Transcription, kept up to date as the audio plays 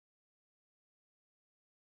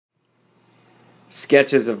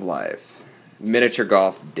Sketches of life. Miniature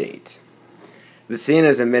golf date. The scene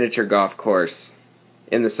is a miniature golf course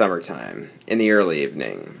in the summertime, in the early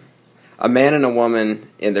evening. A man and a woman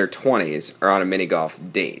in their 20s are on a mini golf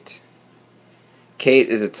date. Kate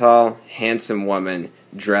is a tall, handsome woman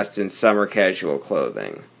dressed in summer casual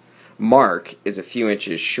clothing. Mark is a few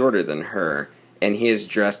inches shorter than her, and he is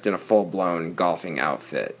dressed in a full-blown golfing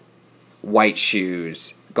outfit. White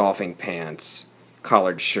shoes, golfing pants,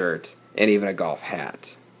 collared shirt, and even a golf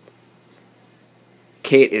hat.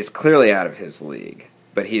 Kate is clearly out of his league,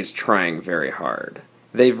 but he is trying very hard.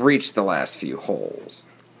 They've reached the last few holes.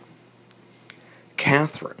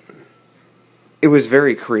 Catherine, it was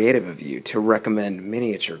very creative of you to recommend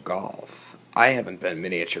miniature golf. I haven't been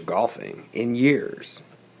miniature golfing in years.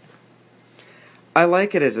 I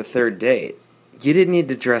like it as a third date. You didn't need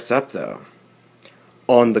to dress up, though.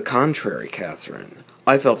 On the contrary, Catherine,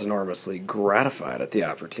 I felt enormously gratified at the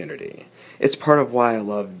opportunity. It's part of why I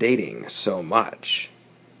love dating so much.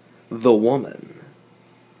 The woman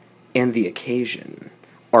and the occasion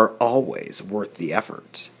are always worth the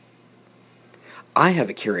effort. I have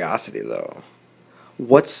a curiosity, though.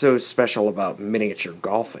 What's so special about miniature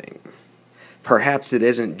golfing? Perhaps it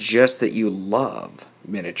isn't just that you love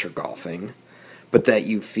miniature golfing, but that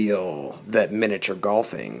you feel that miniature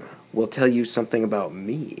golfing will tell you something about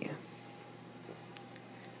me.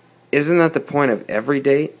 Isn't that the point of every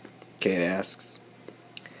date? Kate asks.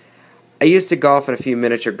 I used to golf in a few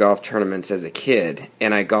miniature golf tournaments as a kid,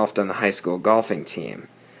 and I golfed on the high school golfing team.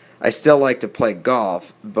 I still like to play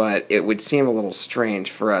golf, but it would seem a little strange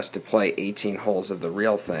for us to play 18 holes of the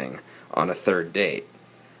real thing on a third date.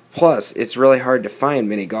 Plus, it's really hard to find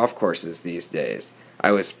mini golf courses these days.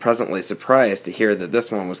 I was pleasantly surprised to hear that this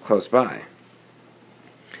one was close by.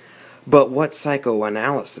 But what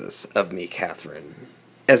psychoanalysis of me, Catherine,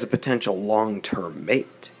 as a potential long-term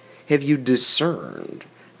mate, have you discerned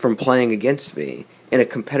from playing against me in a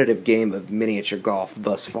competitive game of miniature golf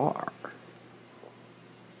thus far?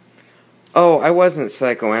 Oh, I wasn't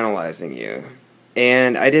psychoanalyzing you,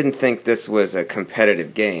 and I didn't think this was a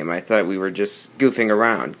competitive game. I thought we were just goofing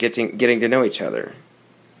around, getting to know each other.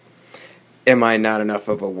 Am I not enough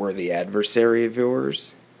of a worthy adversary of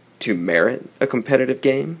yours to merit a competitive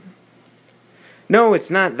game? No,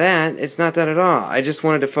 it's not that. It's not that at all. I just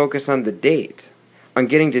wanted to focus on the date, on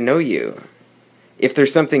getting to know you. If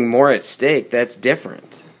there's something more at stake, that's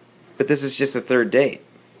different. But this is just a third date.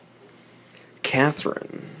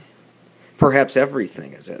 Catherine, perhaps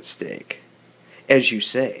everything is at stake. As you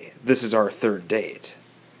say, this is our third date.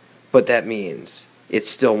 But that means it's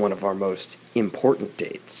still one of our most important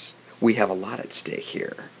dates. We have a lot at stake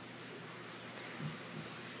here.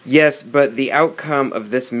 Yes, but the outcome of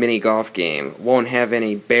this mini golf game won't have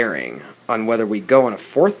any bearing on whether we go on a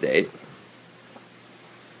fourth date.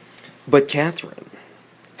 But Catherine,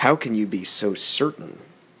 how can you be so certain?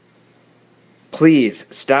 Please,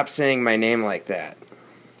 stop saying my name like that.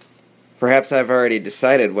 Perhaps I've already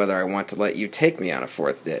decided whether I want to let you take me on a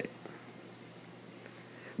fourth date.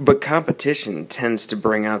 But competition tends to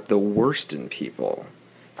bring out the worst in people.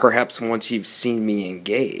 Perhaps once you've seen me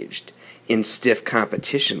engaged in stiff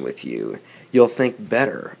competition with you, you'll think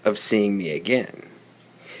better of seeing me again.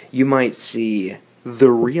 You might see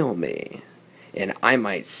the real me, and I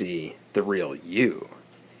might see the real you,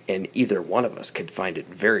 and either one of us could find it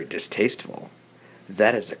very distasteful.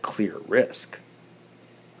 That is a clear risk.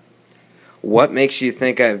 What makes you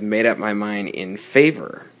think I've made up my mind in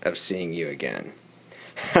favor of seeing you again?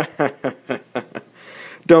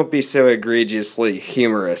 Don't be so egregiously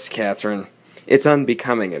humorous, Catherine. It's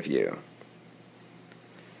unbecoming of you.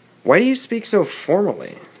 Why do you speak so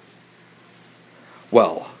formally?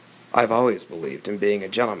 Well, I've always believed in being a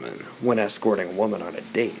gentleman when escorting a woman on a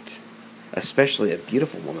date, especially a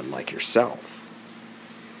beautiful woman like yourself.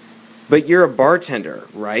 But you're a bartender,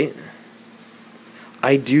 right?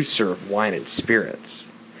 I do serve wine and spirits,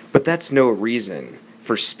 but that's no reason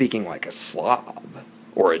for speaking like a slob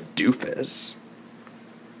or a doofus.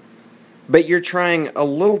 But you're trying a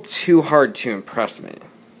little too hard to impress me.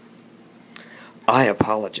 I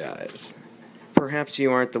apologize. Perhaps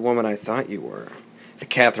you aren't the woman I thought you were. The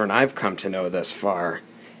Catherine I've come to know thus far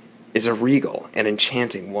is a regal and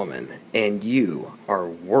enchanting woman, and you are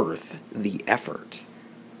worth the effort.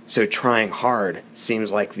 So trying hard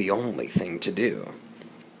seems like the only thing to do.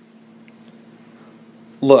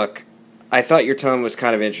 Look, I thought your tone was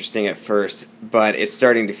kind of interesting at first, but it's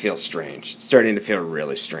starting to feel strange. It's starting to feel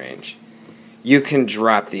really strange. You can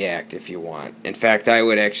drop the act if you want. In fact, I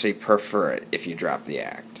would actually prefer it if you drop the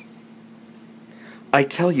act. I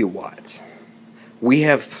tell you what, we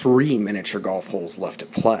have 3 miniature golf holes left to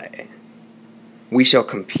play. We shall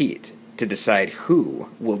compete to decide who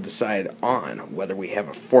will decide on whether we have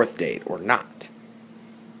a fourth date or not.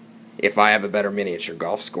 If I have a better miniature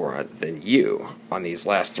golf score than you on these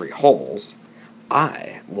last 3 holes,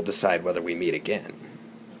 I will decide whether we meet again.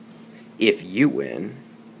 If you win,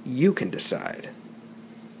 you can decide.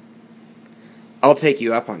 I'll take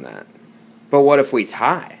you up on that. But what if we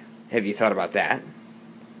tie? Have you thought about that?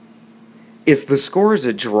 If the score is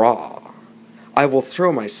a draw, I will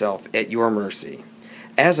throw myself at your mercy.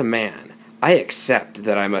 As a man, I accept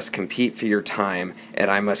that I must compete for your time, and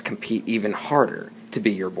I must compete even harder to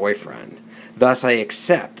be your boyfriend. Thus, I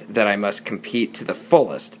accept that I must compete to the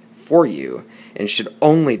fullest for you, and should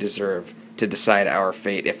only deserve to decide our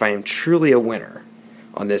fate if I am truly a winner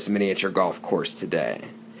on this miniature golf course today.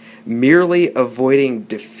 Merely avoiding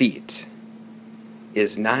defeat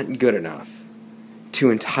is not good enough to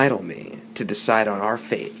entitle me to decide on our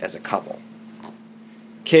fate as a couple.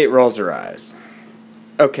 Kate rolls her eyes.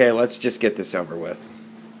 Okay, let's just get this over with.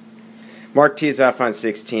 Mark tees off on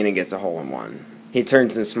 16 and gets a hole-in-one. He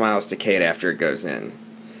turns and smiles to Kate after it goes in.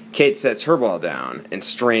 Kate sets her ball down and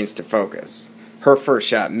strains to focus. Her first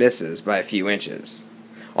shot misses by a few inches.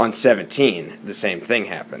 On 17, the same thing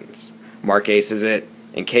happens. Mark aces it,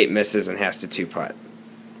 and Kate misses and has to 2-putt.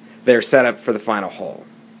 They're set up for the final hole.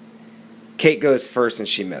 Kate goes first and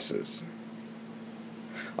she misses.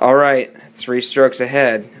 All right, 3 strokes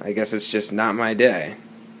ahead. I guess it's just not my day.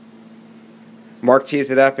 Mark tees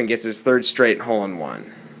it up and gets his 3rd straight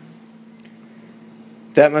hole-in-one.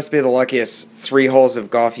 That must be the luckiest 3 holes of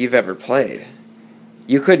golf you've ever played.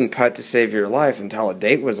 You couldn't putt to save your life until a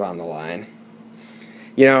date was on the line.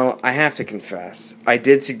 You know, I have to confess, I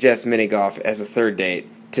did suggest mini-golf as a 3rd date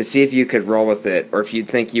to see if you could roll with it or if you'd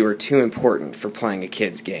think you were too important for playing a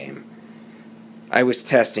kid's game. I was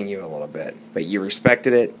testing you a little bit, but you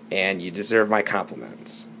respected it, and you deserve my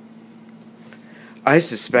compliments. I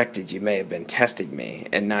suspected you may have been testing me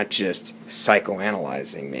and not just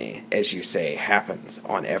psychoanalyzing me, as you say happens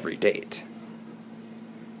on every date.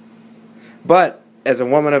 But, as a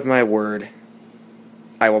woman of my word,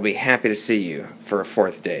 I will be happy to see you for a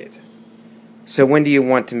 4th date. So when do you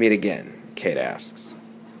want to meet again? Kate asks.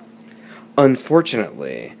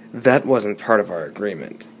 Unfortunately, that wasn't part of our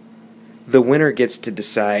agreement. The winner gets to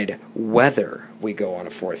decide whether we go on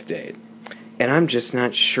a 4th date, and I'm just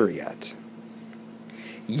not sure yet.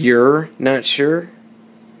 You're not sure?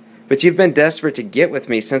 But you've been desperate to get with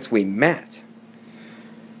me since we met.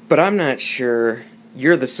 But I'm not sure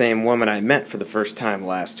you're the same woman I met for the first time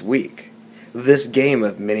last week. This game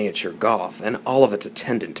of miniature golf and all of its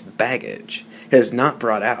attendant baggage has not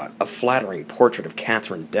brought out a flattering portrait of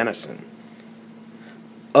Catherine Dennison.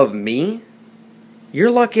 Of me?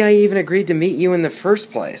 You're lucky I even agreed to meet you in the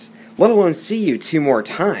first place, let alone see you 2 more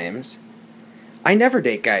times. I never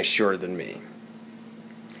date guys shorter than me.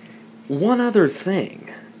 One other thing.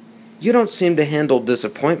 You don't seem to handle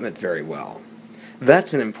disappointment very well.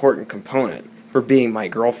 That's an important component for being my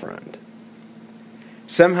girlfriend.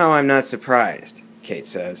 Somehow I'm not surprised, Kate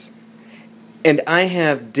says. And I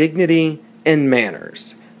have dignity and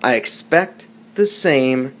manners. I expect the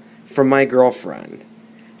same from my girlfriend.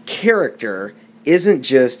 Character isn't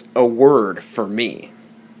just a word for me.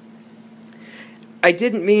 I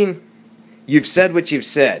didn't mean... You've said what you've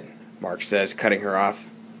said, Mark says, cutting her off.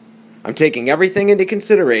 I'm taking everything into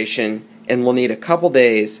consideration, and we'll need a couple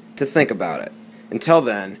days to think about it. Until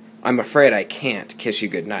then, I'm afraid I can't kiss you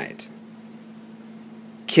goodnight.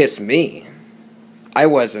 Kiss me? I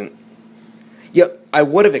wasn't... Yeah, I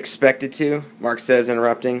would have expected to, Mark says,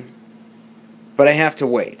 interrupting. But I have to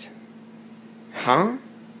wait. Huh?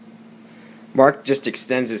 Mark just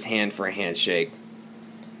extends his hand for a handshake.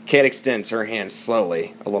 Kate extends her hand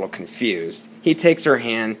slowly, a little confused. He takes her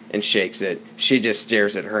hand and shakes it. She just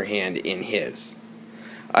stares at her hand in his.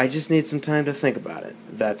 I just need some time to think about it.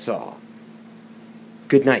 That's all.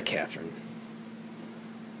 Good night, Catherine.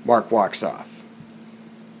 Mark walks off.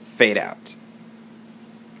 Fade out.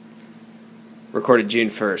 Recorded June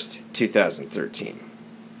 1st, 2013.